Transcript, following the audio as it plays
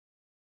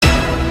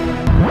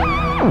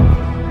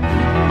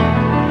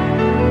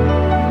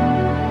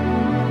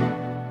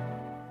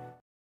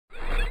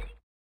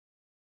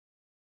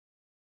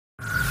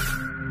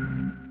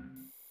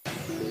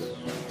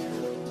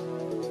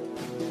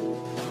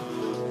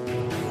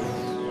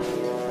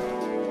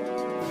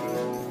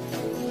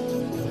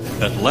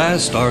At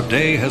last our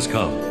day has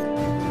come.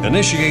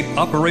 Initiate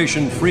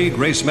Operation Free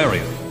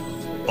Gracemeria.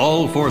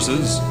 All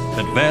forces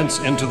advance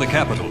into the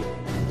capital.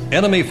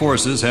 Enemy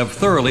forces have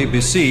thoroughly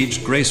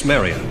besieged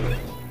Gracemeria.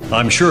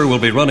 I'm sure we'll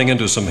be running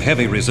into some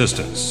heavy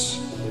resistance.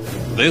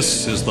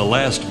 This is the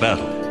last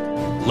battle.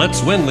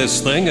 Let's win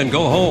this thing and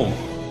go home.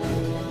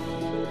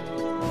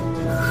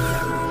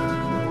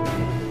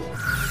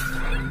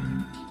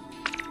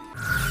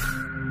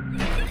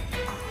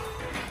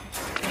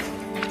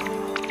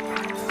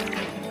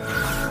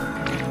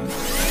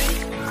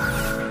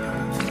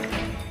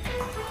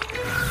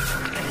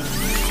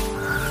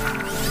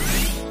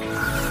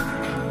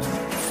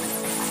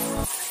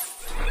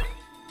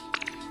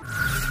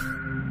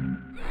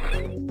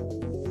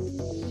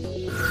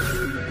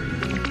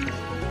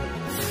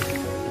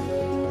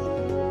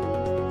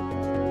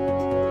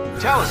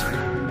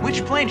 Talisman,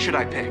 which plane should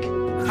I pick?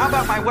 How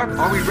about my weapon?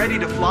 Are we ready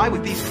to fly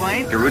with these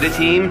planes? Garuda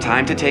team,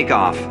 time to take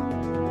off.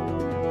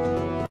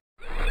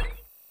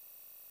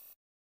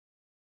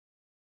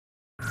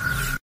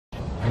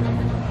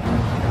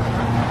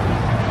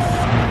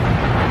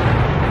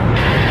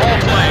 All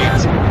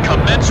planes,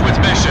 commence with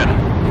mission.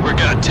 We're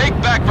gonna take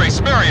back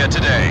Gracemeria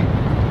today.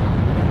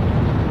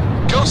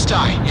 Ghost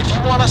Eye, if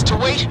you want us to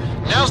wait,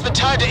 now's the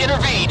time to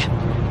intervene.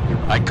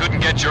 I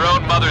couldn't get your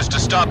own mothers to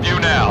stop you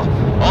now.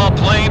 All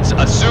planes,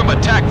 assume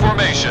attack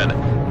formation.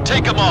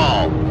 Take them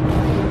all.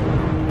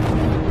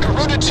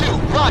 Garuda 2,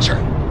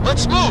 roger.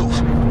 Let's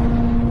move.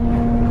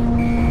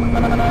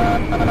 We're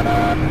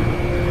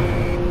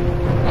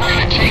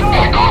gonna take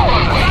back our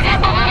runway.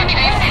 Garuda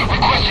team,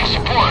 requesting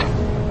support.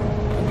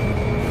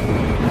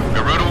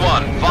 Garuda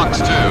 1, Fox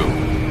 2.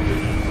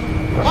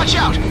 Watch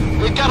out!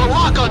 They've got a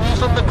lock on you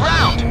from the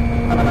ground.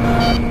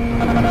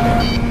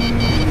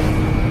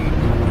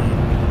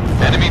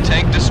 Enemy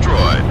tank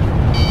destroyed.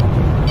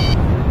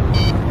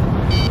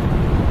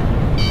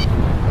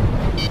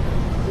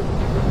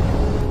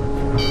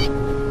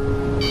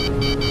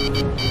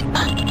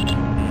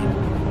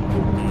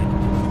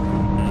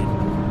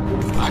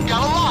 I've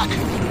got a lock.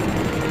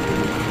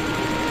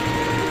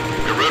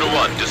 Garuda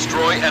 1,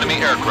 destroy enemy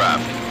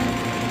aircraft.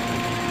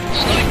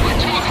 Sniper,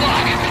 2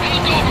 o'clock.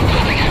 He's over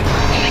building it.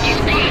 I think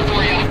he's got it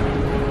for you.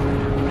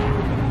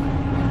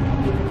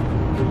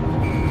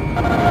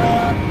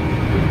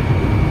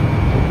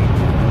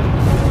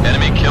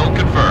 Enemy kill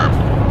confirmed.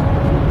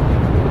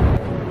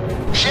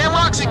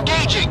 Shamrock's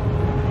engaging.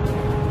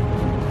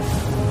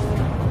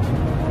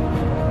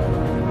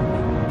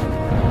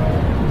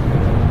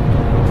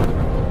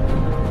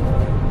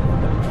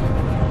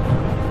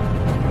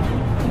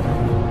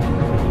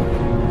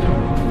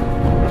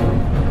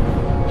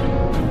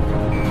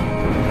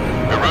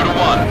 Garuda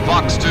 1,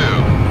 Fox 2.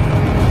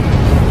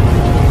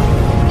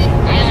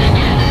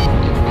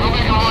 We'll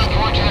make a run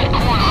towards that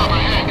corner up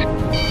ahead.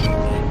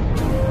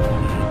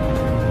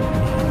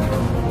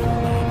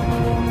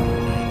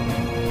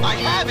 I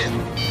have him!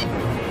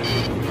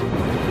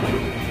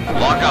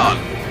 Lock on.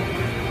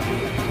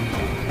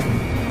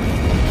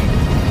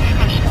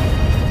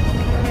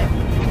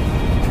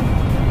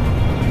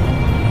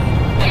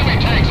 Enemy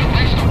tanks have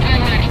reached the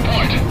pre-range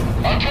point.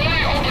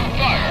 Artillery, open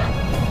fire.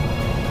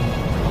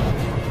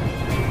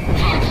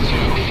 Fox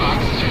 2, Fox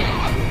 2.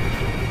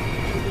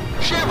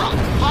 Shamrock,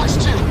 Fox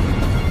 2.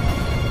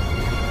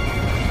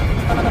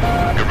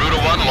 Garuda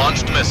 1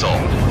 launched missile.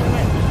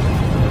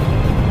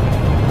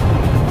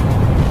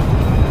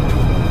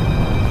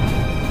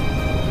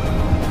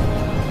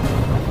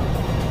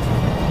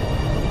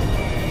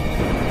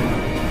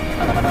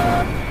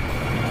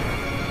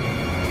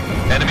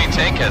 Enemy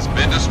tank has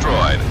been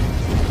destroyed.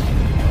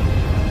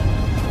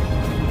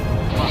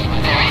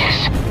 There he is.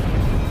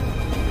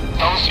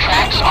 Those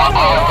tracks are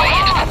our way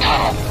into the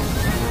tunnel.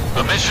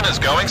 The mission is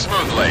going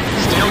smoothly.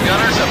 Steel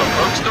gunners have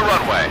approached the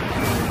runway.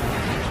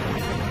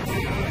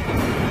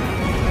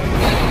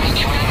 Enemies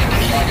trailing the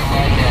dragon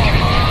right now.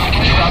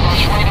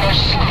 Travelers right in their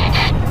sleep.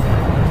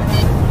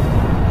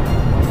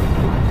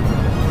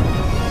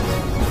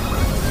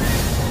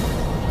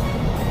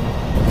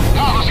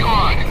 Now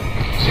squad.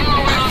 Zero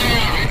in on the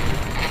enemy.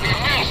 If you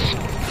miss,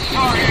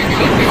 sorry I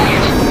got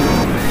cut.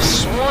 A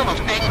swarm of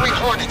angry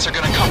hornets are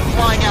gonna come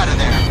flying out of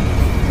there.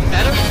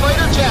 Enemy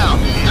fighter down.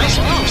 Nice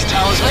moves,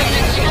 Talisman.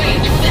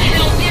 Strange. Who the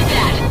hell did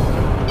that?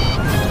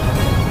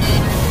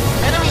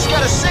 Enemy's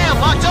got a SAM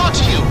locked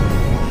onto you.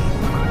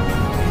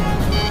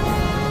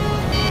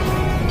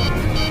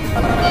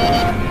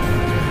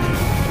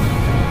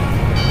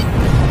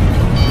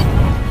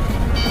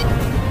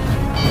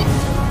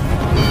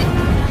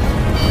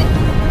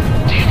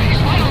 Damn,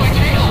 he's right on my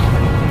tail.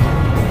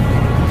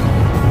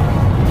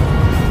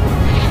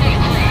 If you're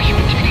gonna crash, you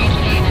can take out the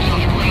neighbors on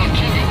the ground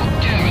too.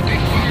 Damn it, they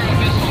fired a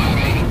missile at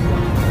me.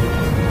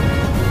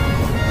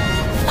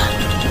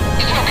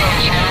 Still got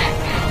us here.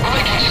 We're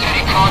making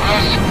steady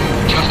progress.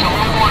 Just a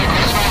little more to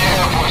Gracemeria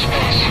Air Force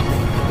Base.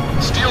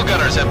 Steel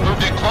gunners have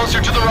moved in closer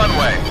to the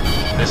runway.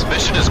 This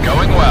mission is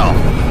going well.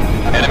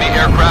 Enemy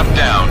aircraft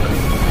down.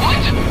 What?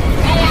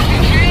 No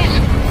RPGs?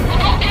 Well,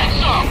 go get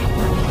some!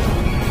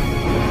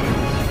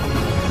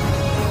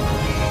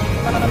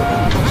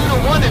 Garuda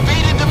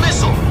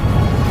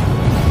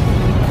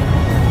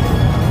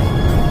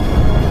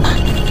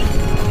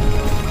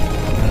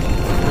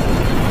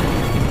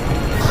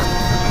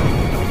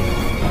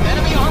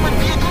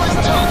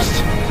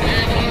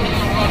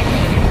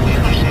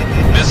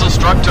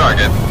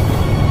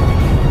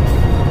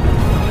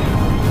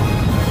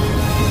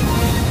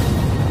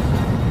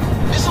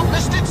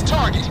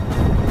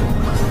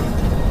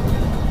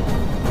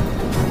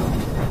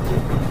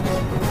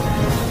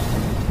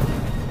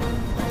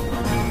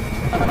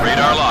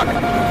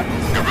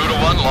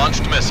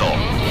missile.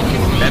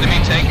 Enemy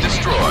tank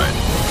destroyed.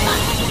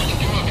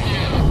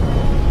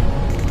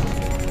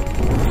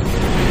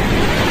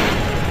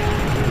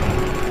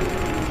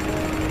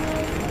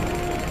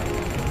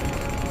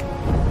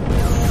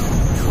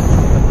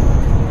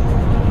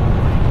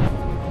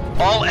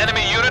 All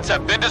enemy units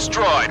have been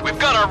destroyed. We've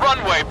got our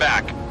runway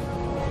back.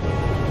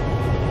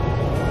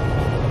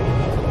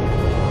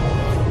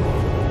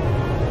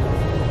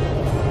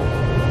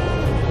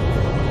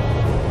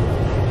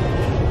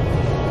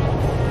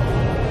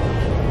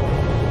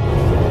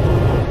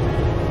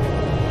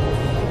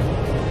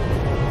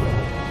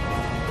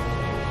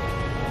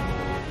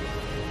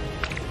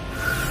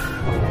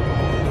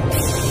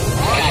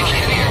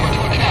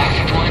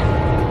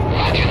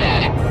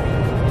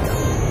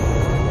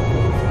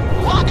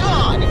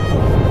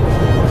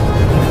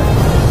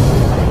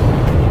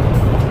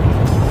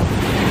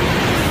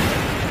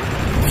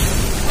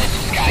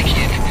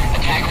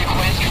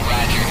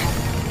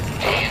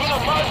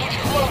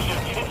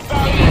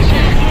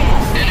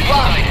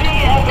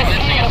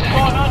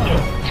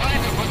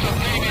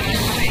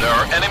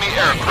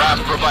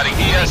 Providing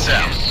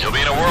ESM. You'll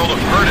be in a world of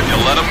hurt if you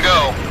let them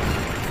go.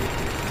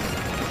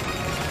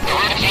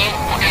 Garuda team,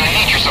 we're gonna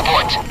need your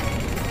support.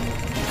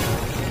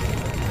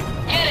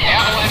 Get it!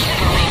 Avalanche to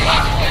Garuda.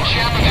 They're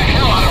jamming the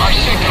hell out of our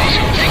signals.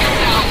 Take them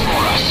down for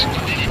us.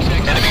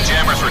 Enemy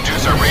jammers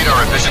reduce our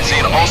radar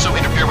efficiency and also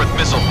interfere with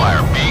missile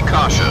fire. Be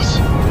cautious.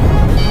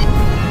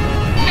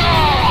 No!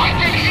 I've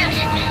been hit!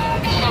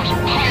 It's those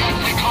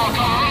pirates they call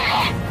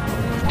Garuda.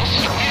 This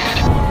is weird.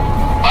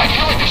 I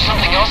feel like there's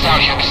something else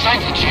out here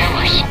besides the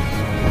jammers.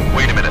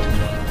 Wait a minute.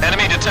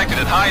 Enemy detected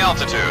at high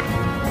altitude.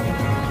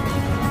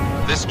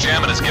 This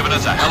jamming has given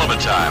us a hell of a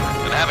time,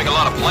 and having a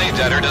lot of planes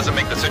out here doesn't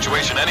make the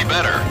situation any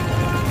better.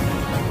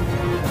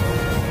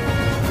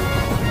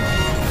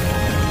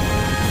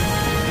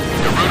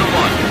 Garuda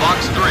 1,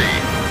 Box 3.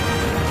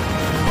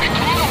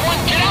 Garuda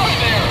 1, get out of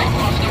there!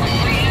 Box number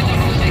 3 and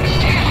number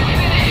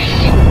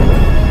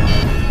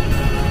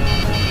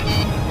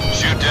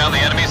 6, Shoot down the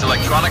enemy's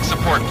electronic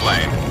support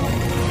plane.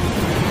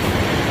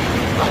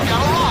 I've got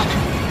a lock!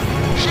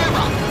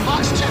 Shamrock,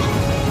 Box 2.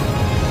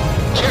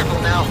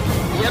 Careful now.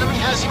 The enemy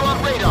has you on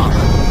radar.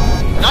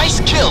 Nice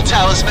kill,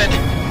 Talisman.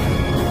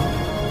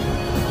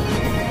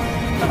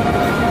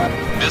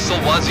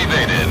 Missile was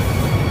evaded.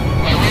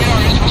 My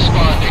radar is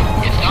responding.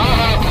 It's not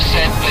 100%,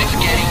 but it's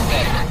getting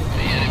better.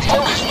 The enemy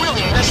has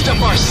really messed up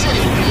our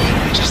city.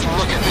 Just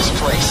look at this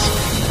place.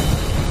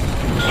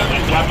 This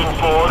is Captain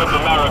Ford of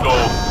the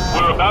Marigold.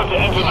 We're about to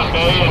enter the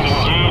bay and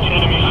engage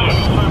enemy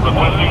ships.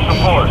 Requesting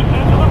support.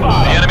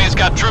 The enemy's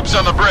got troops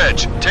on the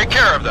bridge. Take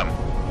care of them.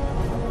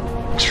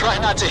 Try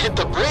not to hit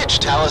the bridge,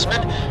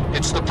 Talisman.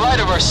 It's the pride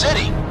of our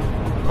city.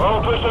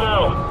 All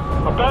personnel,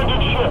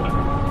 abandoned ship.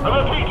 I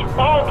repeat,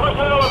 all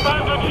personnel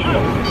abandoned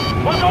ship.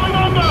 We're going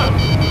under!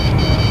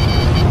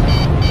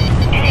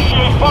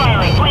 Initiate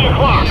fire at 3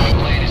 o'clock.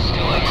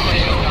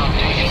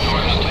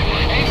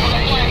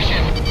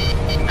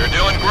 You're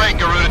doing great,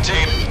 Garuda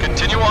team.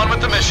 Continue on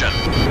with the mission.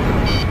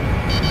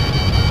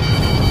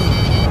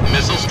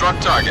 Missile struck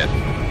target.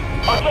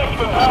 Our deck's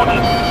been boarded.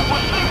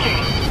 We're sinking.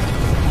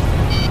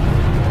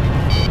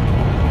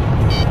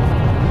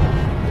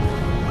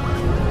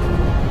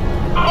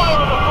 Fire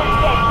on the first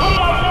deck. Put it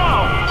out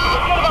now.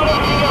 Forget about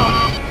everything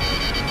else.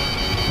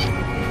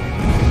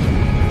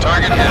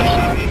 Target hit.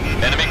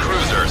 Enemy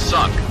cruiser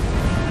sunk.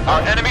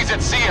 Our enemies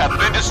at sea have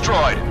been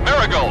destroyed.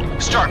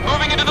 Marigold, start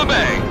moving into the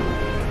bay.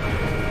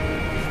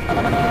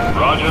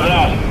 Roger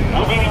that.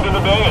 Moving into the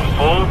bay at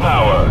full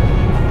power.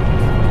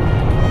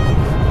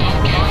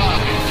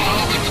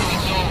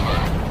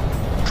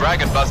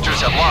 Dragon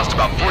Busters have lost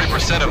about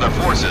 40% of their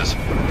forces.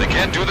 They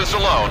can't do this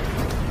alone.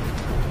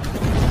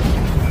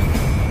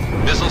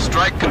 Missile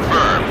strike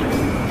confirmed.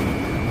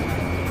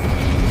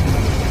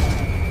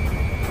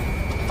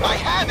 I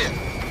have him!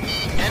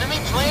 Enemy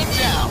plane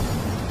down!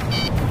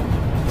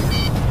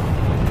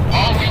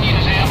 All we need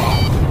is ammo.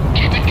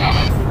 Keep it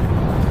coming.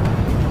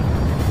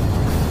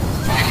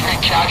 We've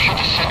recaptured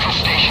the Central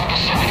Station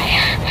vicinity.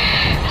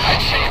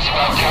 I'd say it's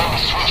about time to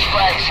switch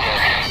flags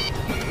here.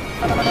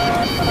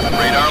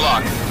 Radar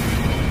lock.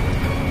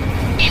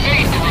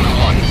 Evade, Garuda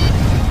 1.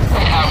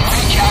 We have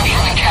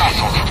recaptured the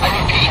castle. I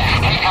repeat,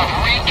 we have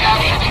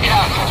recaptured the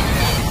castle.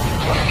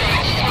 We've got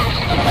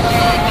explosives and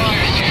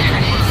wires here.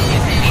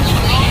 It's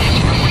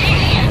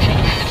radiant.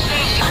 It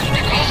says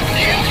it goes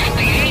with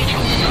the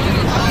angels.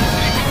 Whoever wrote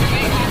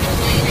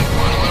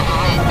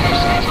this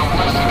needs a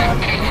lesson in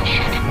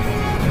penmanship.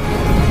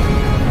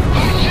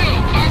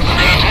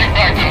 Take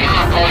back the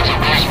newer parts of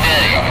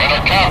Gracemeria and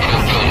our capital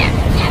building.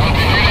 So we'll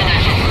be needing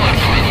your support,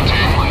 Garuda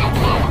team.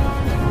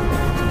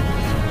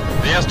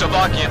 The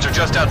Estovakians are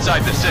just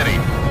outside the city.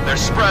 They're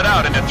spread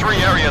out into 3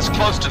 areas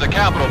close to the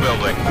Capitol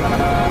building. We've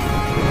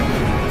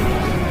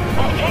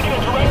taken a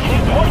direct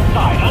hit port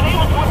side,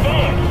 unable to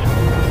advance.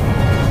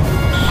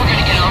 We're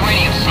gonna get our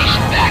radio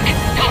station back.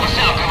 Help us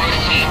out, Garuda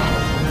team.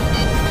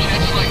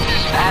 Chance like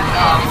this, and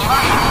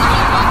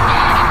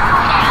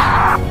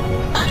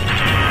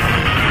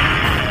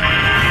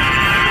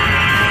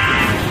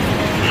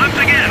Once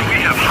again,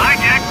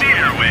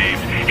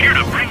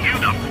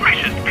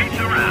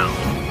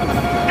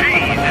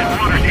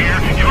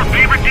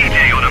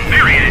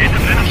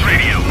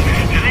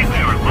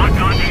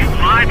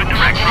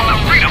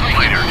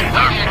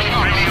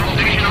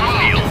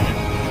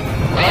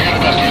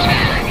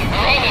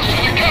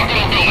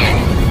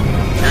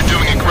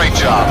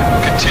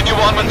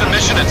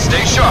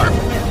 sharp.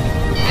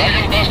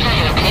 Dragon Busters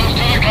are close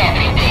to the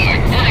Capitol building.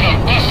 We're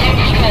gonna bust up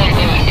the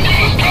stronghold.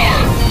 Give us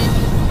cover.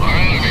 Our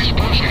enemy's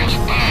pushing us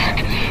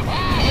back.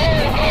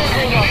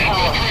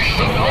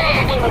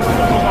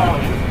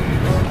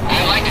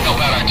 I'd like to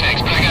help out our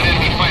tanks, but I got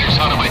enemy fighters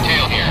hot on my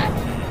tail here.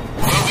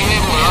 We'll be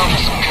able to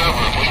offer some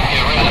cover if we can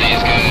get rid of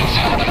these goods.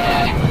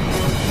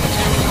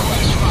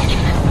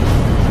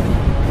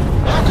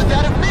 How could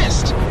that have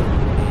missed?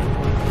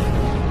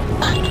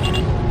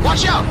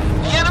 Watch out!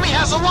 The enemy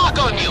has a lock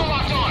on you!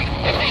 Locked on.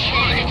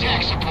 Initiating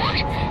attack support.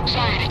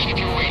 Sorry to keep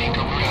you waiting,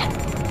 Garuda.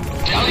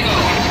 Tally ho,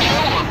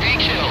 kill or be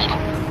killed.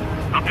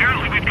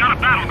 Apparently we've got a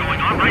battle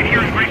going on right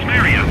here in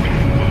Gracemeria.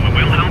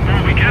 We'll help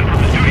where we can from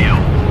the studio.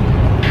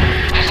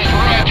 This is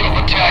Radio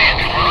Battalion.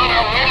 We're on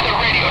our way to the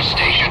radio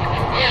station.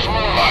 Where's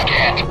Warlock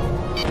at?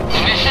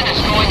 The mission is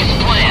going as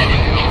planned.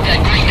 Keep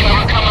that green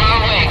cover coming our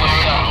way,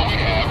 Garuda. All we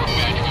have are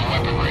manual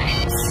weaponry.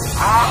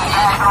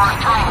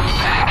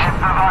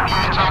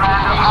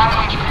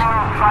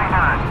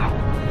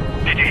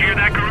 Did you hear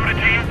that, Garuda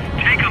team?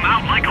 Take them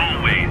out like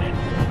always.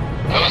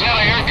 Those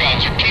anti-air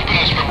guns are keeping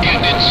us from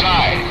getting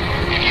inside.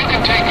 If you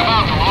can take them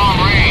out from long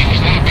range,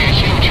 that'd be a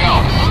huge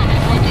help.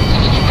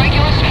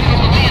 Regulus and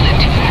Himalayan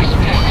attack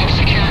support have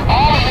secured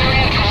all of their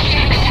interests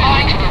and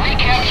confined to the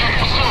recaptured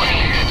facility.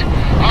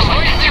 Our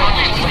right there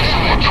is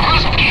placing a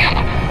prison camp.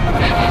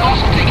 We've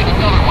also taken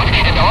another one,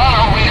 and they're on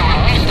our way to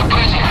release the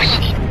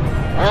prisoners.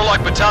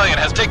 Warlock Battalion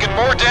has taken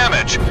more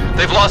damage.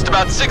 They've lost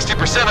about 60%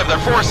 of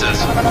their forces.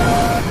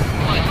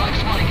 My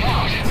luck's running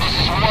out. This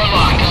is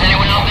Warlock. Is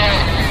anyone out there?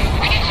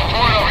 We need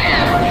support over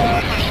here.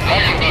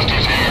 Dragon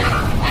Busters here.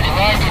 We've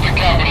arrived at the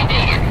Capitol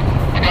building.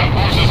 We got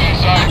forces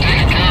inside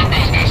taking care of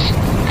business.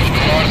 Could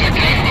be ours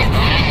again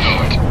before you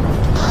know it.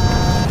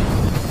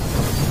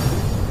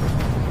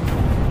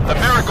 The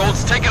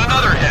Marigold's taken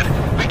another hit.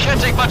 We can't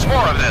take much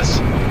more of this.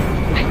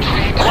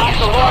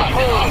 Blast a large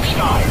hole in the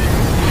sky.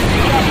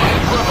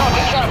 We're about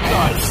to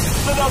capsize.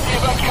 Send out the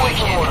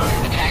evacuation order.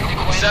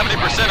 70%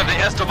 of the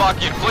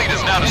Estovakian fleet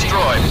is now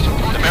destroyed.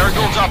 The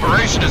Marigold's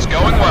operation is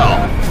going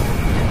well.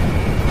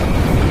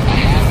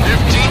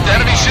 15th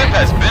enemy ship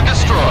has been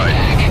destroyed.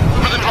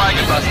 For the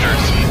Dragon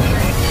Busters.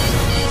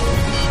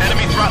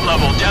 Enemy threat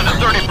level down to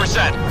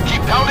 30%.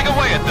 Keep pounding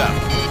away at them.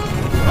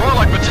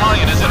 Warlock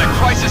Battalion is in a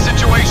crisis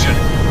situation.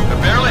 They're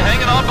barely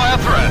hanging on by a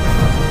thread.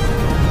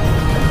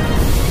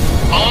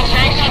 All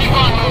tanks keep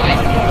on moving.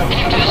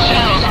 Keep to the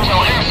shadows until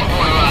air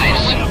support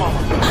arrives.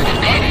 We've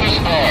gotten this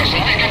far, so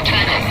we can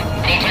take them.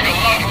 It'll take a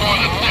lot more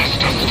than this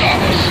to stop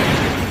us.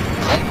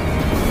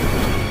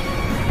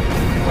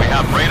 We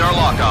have radar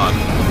lock on.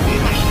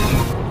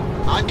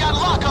 I've got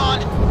lock on!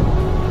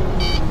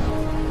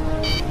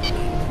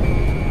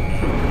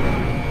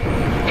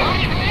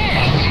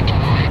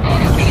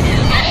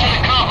 Mission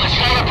accomplished.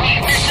 I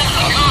repeat, mission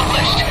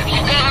accomplished.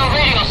 You've got our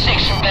radio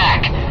station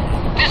back.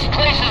 This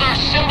place is our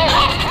symbol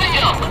of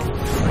freedom.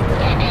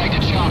 I bagged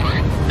a chopper.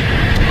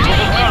 This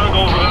is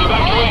Marigold with an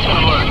evacuation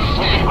alert.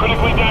 We've been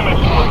critically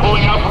damaged. We're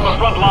pulling out from the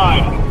front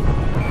line.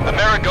 The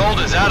Marigold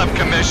is out of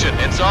commission.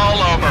 It's all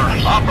over.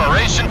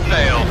 Operation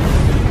failed.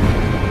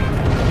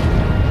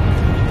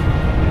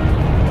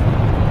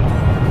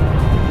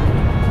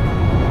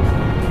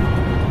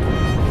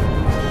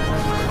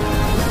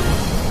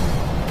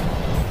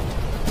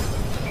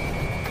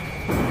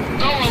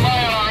 Don't rely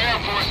on our Air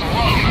Force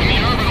alone. I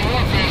mean, urban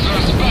warfare is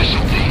our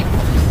specialty.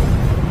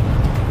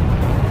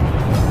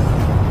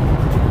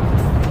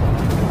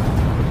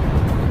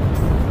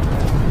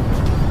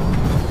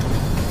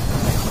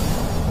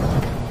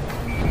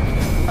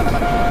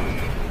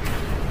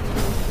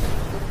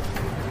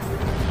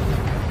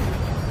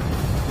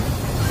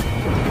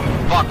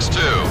 Fox 2.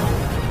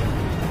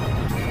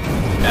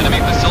 Enemy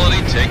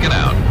facility taken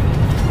out.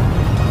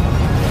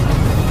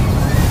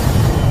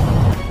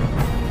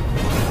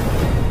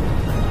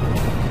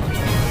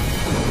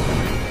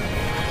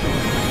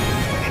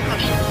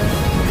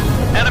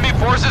 Enemy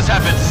forces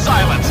have been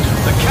silenced.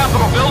 The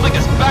Capitol building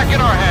is back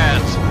in our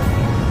hands.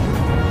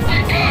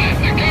 We got it!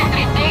 The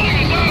Capitol building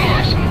is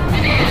ours! We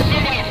got our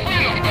symbol of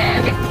freedom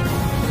back!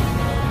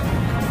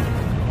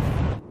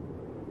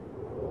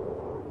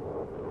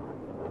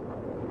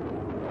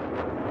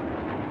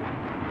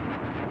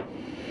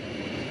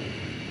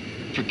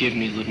 Forgive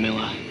me,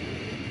 Ludmilla.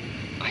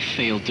 I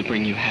failed to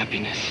bring you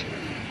happiness.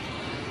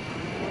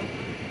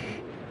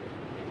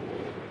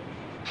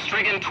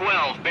 Strigan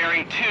 12,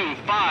 bearing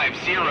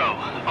 250.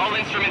 All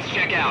instruments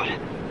check out.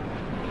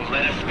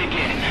 Let us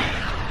begin.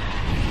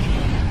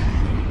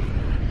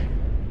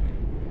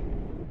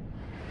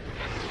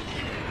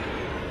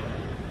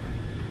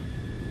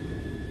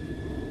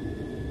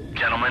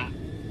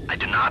 Gentlemen, I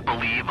do not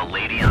believe a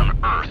lady on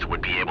Earth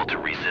would be able to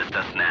resist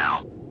us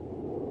now.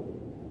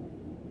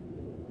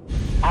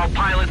 All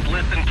pilots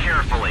listen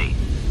carefully.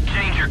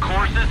 Change your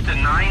courses to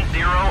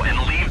 90 and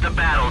leave the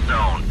battle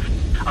zone.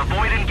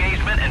 Avoid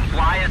engagement and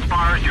fly as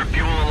far as your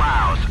fuel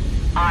allows.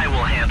 I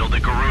will handle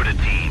the Garuda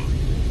team.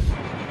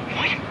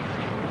 What?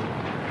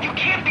 You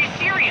can't be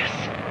serious!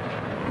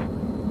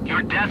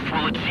 Your deaths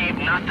will achieve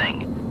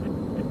nothing.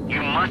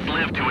 You must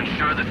live to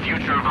ensure the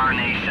future of our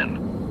nation.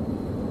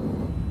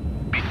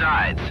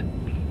 Besides,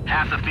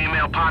 half the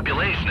female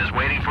population is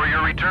waiting for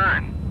your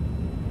return.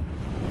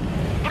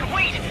 But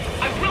wait!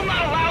 I will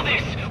not allow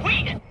this!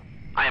 Wait!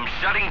 I am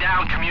shutting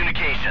down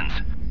communications.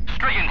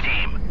 Stricken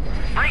team,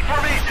 break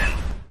formation!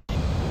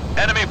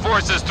 Enemy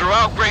forces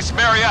throughout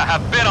Gracemeria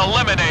have been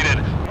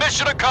eliminated.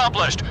 Mission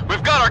accomplished.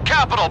 We've got our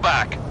capital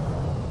back.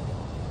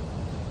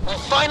 We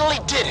finally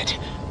did it.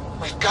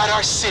 We've got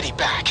our city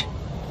back.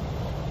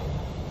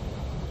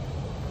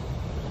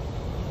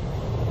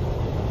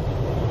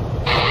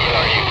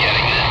 Are you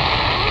getting this?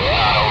 It's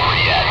not over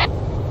yet.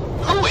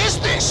 Who is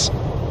this?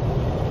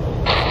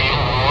 The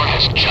real war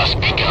has just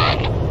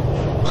begun.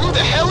 Who the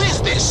hell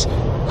is this?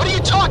 What are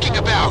you talking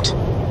about?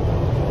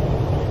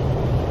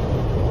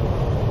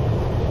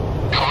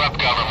 Corrupt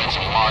governments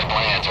and marred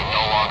lands are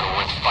no longer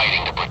worth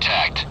fighting to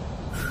protect.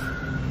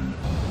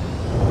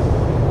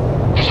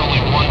 There's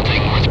only one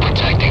thing worth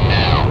protecting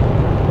now.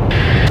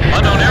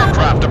 Unknown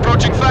aircraft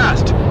approaching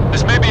fast.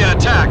 This may be an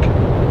attack.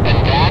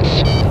 And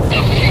that's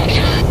the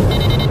future.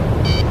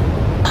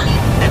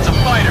 It's a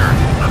fighter.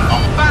 A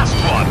fast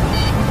one.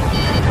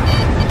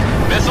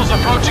 Missiles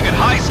approaching at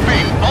high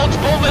speed.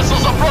 Multiple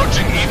missiles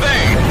approaching.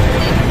 Evade.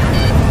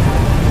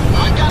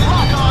 I've got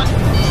lock on.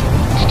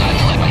 It's time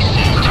to let my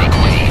sins take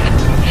reign.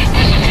 This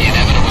is the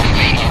inevitable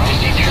fate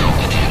Ulysses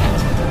heralded in.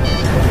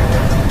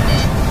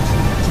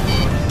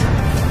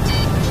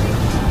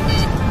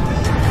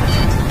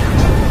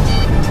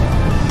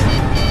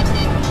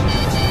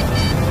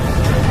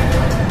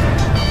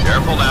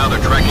 Careful now, they're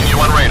tracking you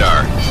on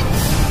radar.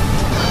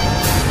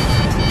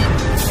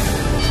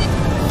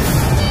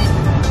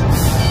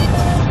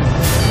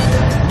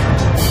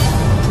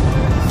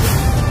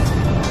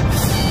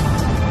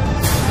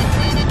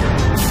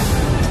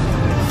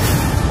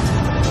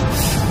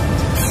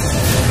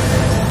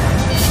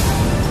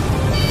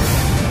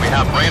 We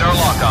have radar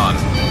lock on.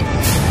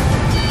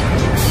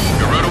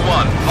 Garuda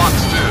 1, Fox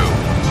 2.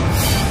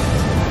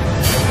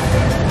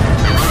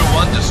 Garuda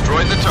 1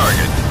 destroyed the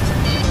target.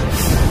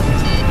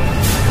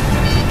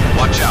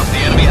 Watch out, the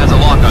enemy has a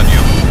lock on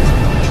you.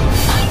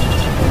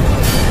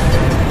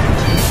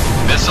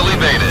 Missile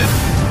evaded.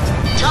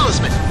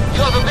 Talisman,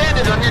 you have a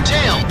bandit on your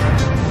tail.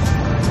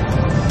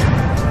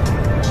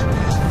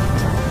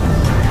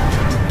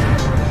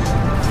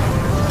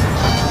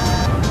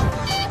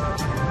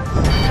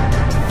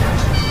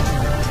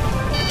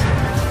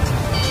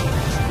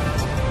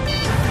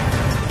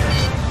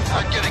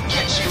 I'm gonna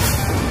get you.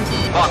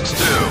 Fox 2.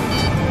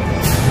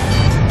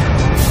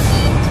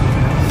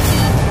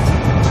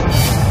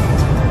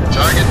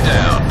 Target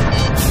down.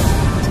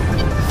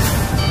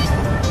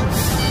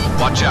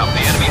 Watch out,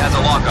 the enemy has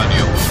a lock on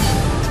you.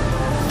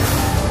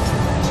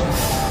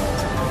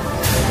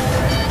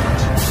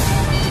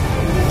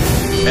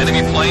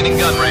 Enemy plane in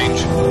gun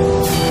range.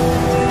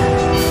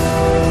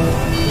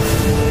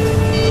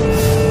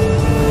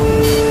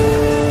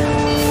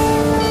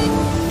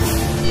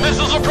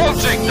 Missiles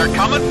approaching! They're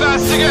coming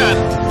fast again!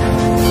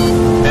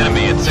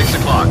 Enemy at 6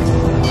 o'clock.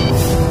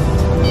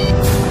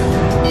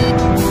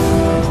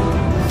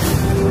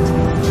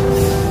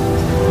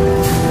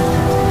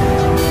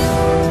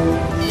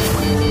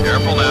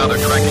 Careful now, they're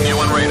tracking you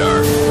on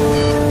radar.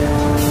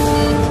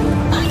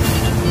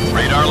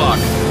 Radar lock.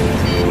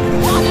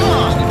 Lock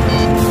on.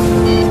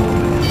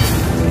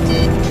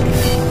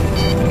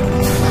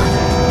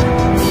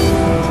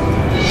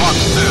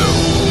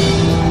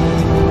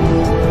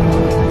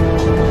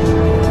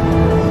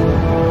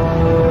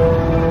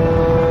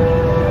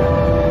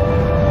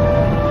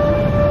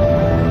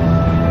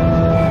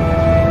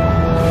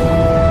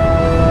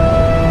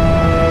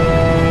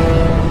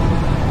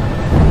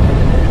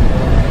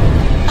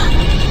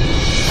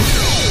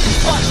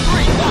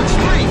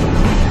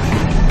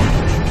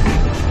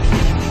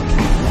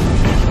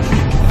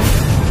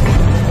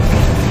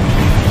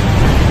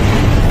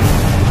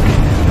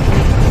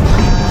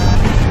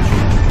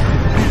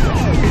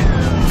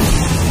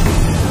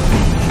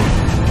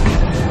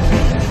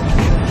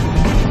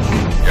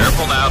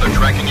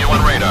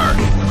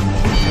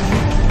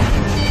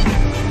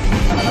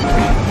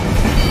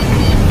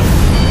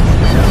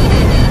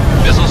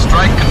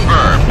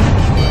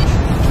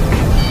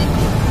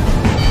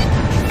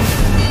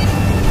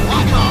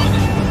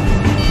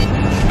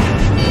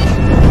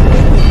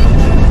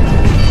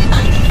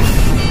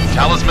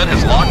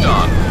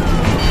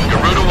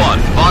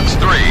 Fox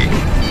 3.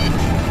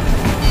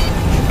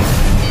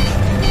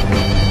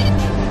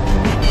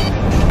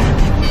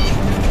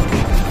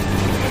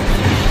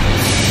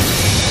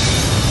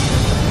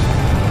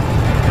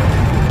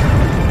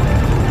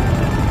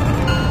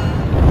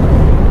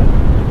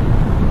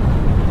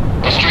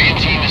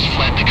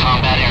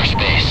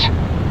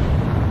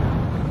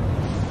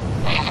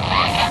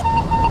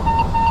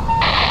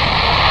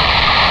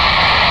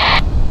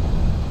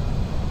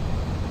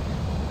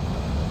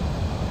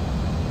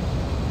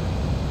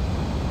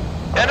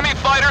 Enemy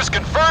fighters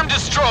confirmed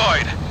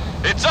destroyed.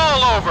 It's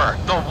all over.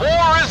 The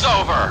war is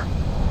over.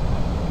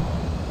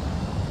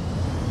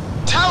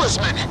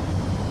 Talisman!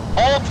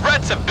 All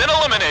threats have been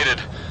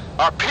eliminated.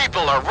 Our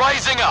people are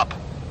rising up!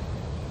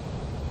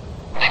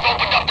 They've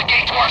opened up the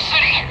gate to our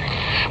city.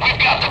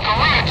 We've got the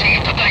Garuda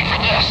team to thank for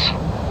this.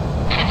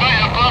 If I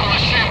had a bottle of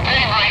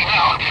champagne right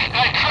now,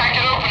 I'd crack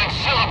it open and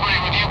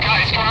celebrate with you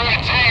guys, Garuda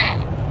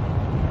team.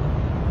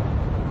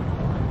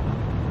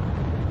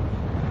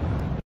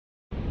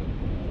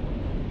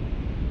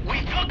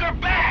 We took her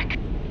back!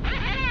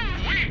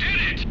 We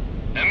did it!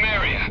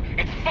 Emeria,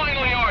 it's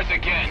finally ours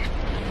again.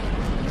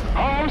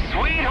 Home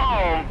sweet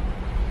home.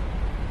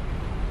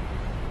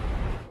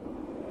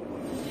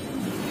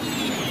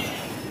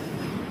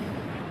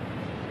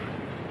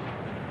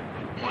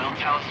 Well,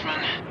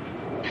 Talisman,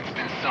 it's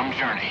been some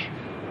journey.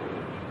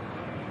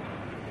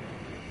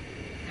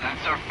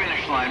 That's our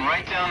finish line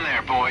right down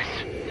there, boys.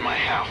 My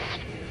house.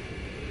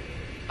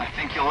 I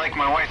think you'll like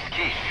my wife's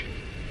quiche.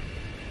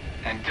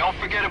 And don't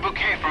forget a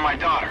bouquet for my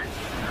daughter.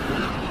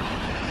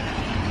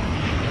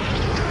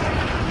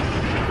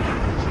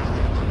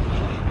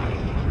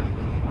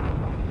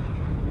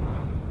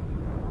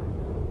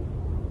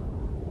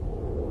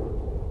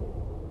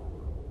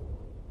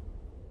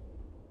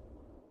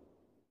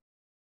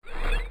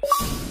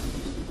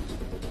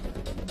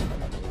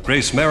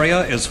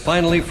 Gracemeria is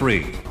finally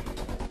free.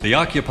 The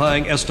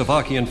occupying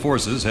Estovakian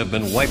forces have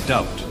been wiped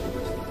out.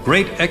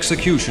 Great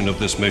execution of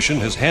this mission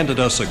has handed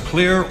us a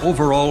clear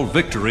overall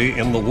victory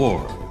in the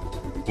war.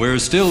 We're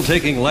still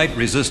taking light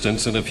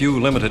resistance in a few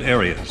limited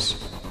areas,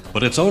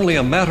 but it's only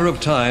a matter of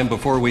time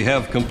before we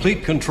have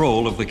complete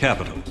control of the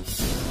capital.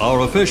 Our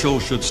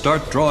officials should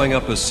start drawing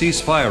up a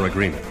ceasefire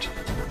agreement,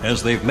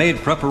 as they've made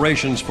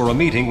preparations for a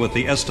meeting with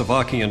the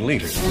Estovakian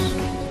leaders.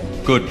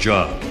 Good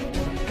job.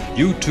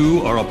 You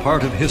two are a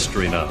part of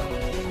history now.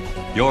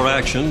 Your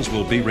actions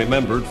will be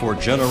remembered for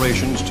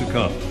generations to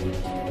come.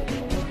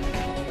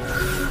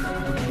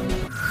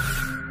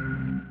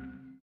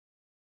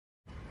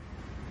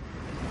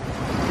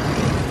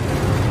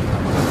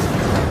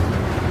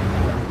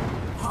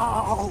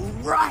 All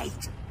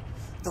right!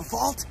 The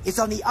vault is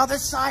on the other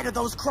side of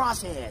those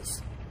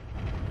crosshairs.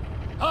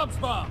 Hobbs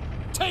bomb!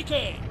 Take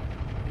aim!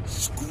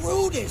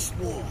 Screw this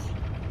war!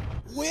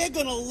 We're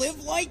gonna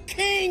live like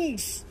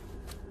kings!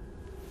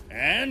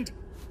 And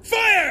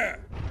fire!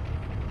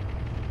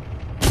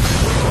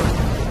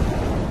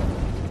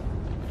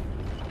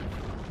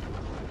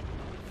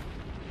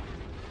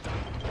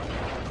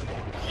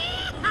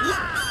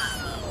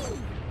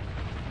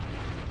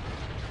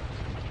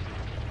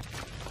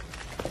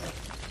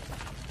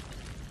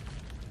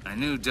 I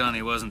knew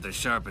Donnie wasn't the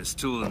sharpest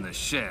tool in the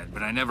shed,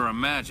 but I never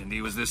imagined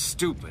he was this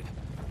stupid.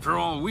 For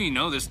all we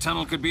know, this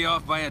tunnel could be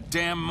off by a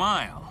damn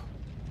mile.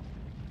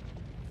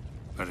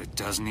 But it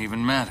doesn't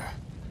even matter.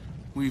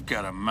 We've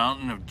got a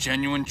mountain of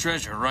genuine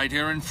treasure right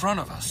here in front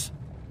of us.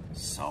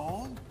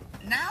 So,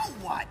 now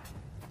what?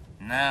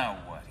 Now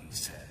what, he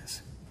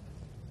says.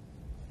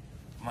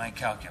 If my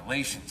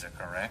calculations are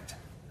correct,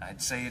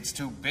 I'd say it's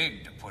too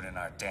big to put in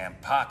our damn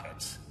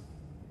pockets.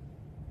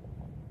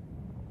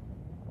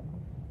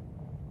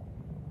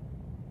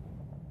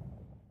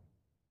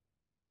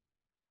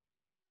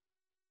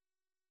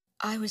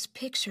 I was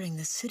picturing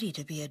the city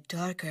to be a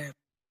darker,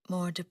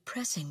 more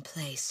depressing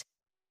place.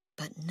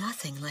 But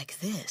nothing like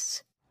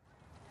this.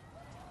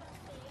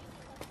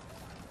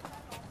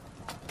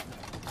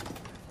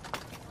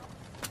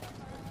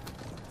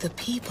 The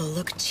people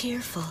look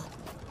cheerful.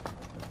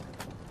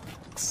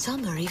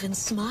 Some are even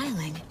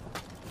smiling.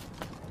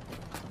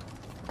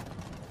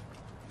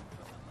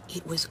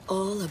 It was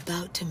all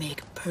about to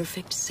make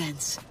perfect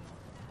sense.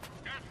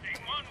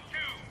 Testing 1,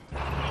 2. The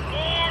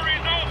war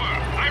is over.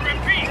 I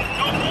repeat,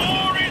 the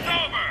war is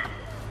over.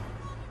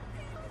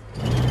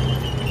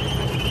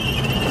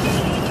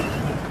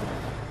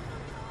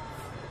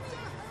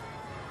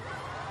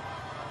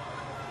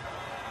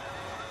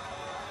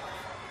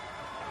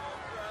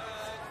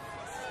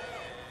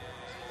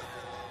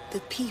 The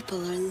people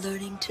are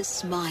learning to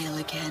smile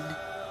again.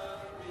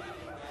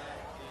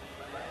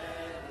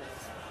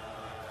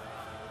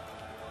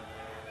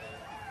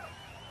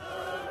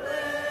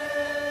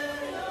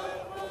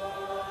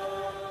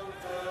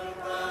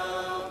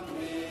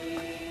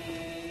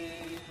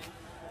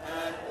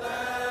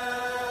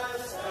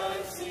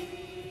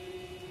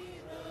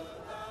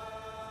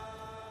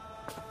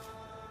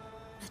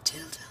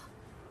 Matilda.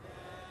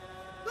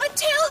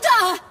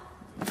 Matilda!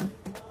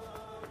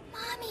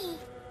 Mommy!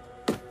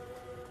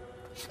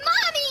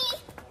 Mommy!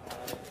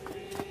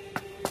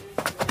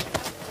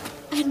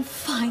 And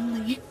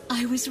finally,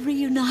 I was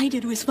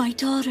reunited with my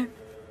daughter.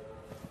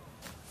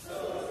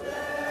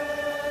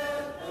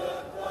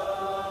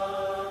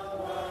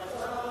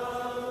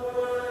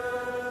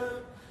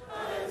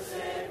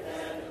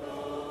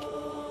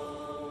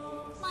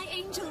 My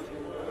angel!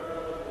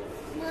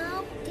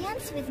 Mom,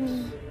 dance with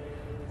me.